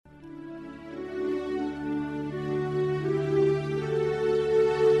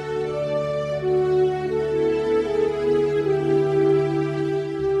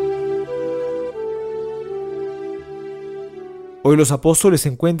Hoy los apóstoles se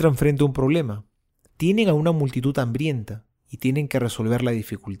encuentran frente a un problema. Tienen a una multitud hambrienta y tienen que resolver la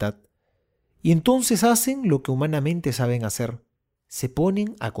dificultad. Y entonces hacen lo que humanamente saben hacer. Se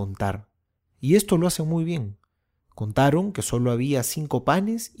ponen a contar. Y esto lo hacen muy bien. Contaron que solo había 5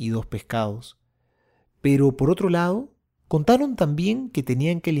 panes y 2 pescados. Pero por otro lado, contaron también que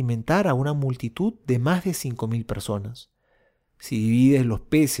tenían que alimentar a una multitud de más de 5.000 personas. Si divides los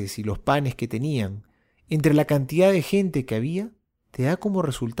peces y los panes que tenían entre la cantidad de gente que había, te da como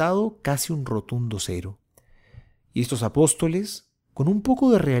resultado casi un rotundo 0. Y estos apóstoles, con un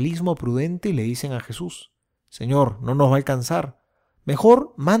poco de realismo prudente, le dicen a Jesús: Señor, no nos va a alcanzar,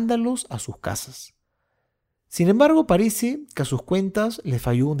 mejor mándalos a sus casas. Sin embargo, parece que a sus cuentas les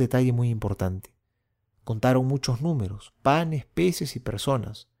falló un detalle muy importante. Contaron muchos números, panes, peces y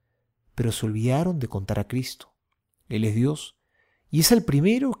personas, pero se olvidaron de contar a Cristo. Él es Dios y es el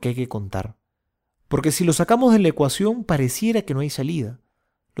primero que hay que contar. Porque si lo sacamos de la ecuación, pareciera que no hay salida.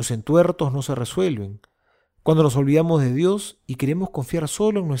 Los entuertos no se resuelven. Cuando nos olvidamos de Dios y queremos confiar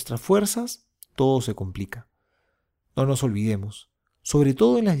solo en nuestras fuerzas, todo se complica. No nos olvidemos, sobre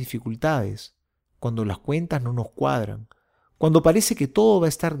todo en las dificultades, cuando las cuentas no nos cuadran, cuando parece que todo va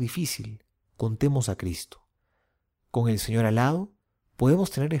a estar difícil, contemos a Cristo. Con el Señor al lado,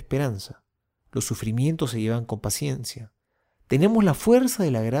 podemos tener esperanza. Los sufrimientos se llevan con paciencia. Tenemos la fuerza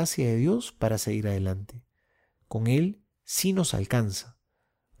de la gracia de Dios para seguir adelante. Con Él sí nos alcanza.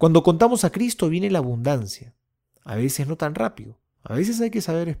 Cuando contamos a Cristo viene la abundancia. A veces no tan rápido, a veces hay que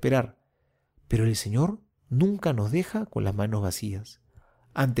saber esperar. Pero el Señor nunca nos deja con las manos vacías.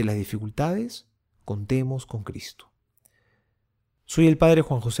 Ante las dificultades, contemos con Cristo. Soy el Padre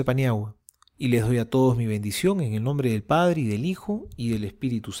Juan José Paniagua y les doy a todos mi bendición en el nombre del Padre y del Hijo y del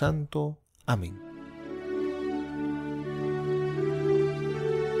Espíritu Santo. Amén.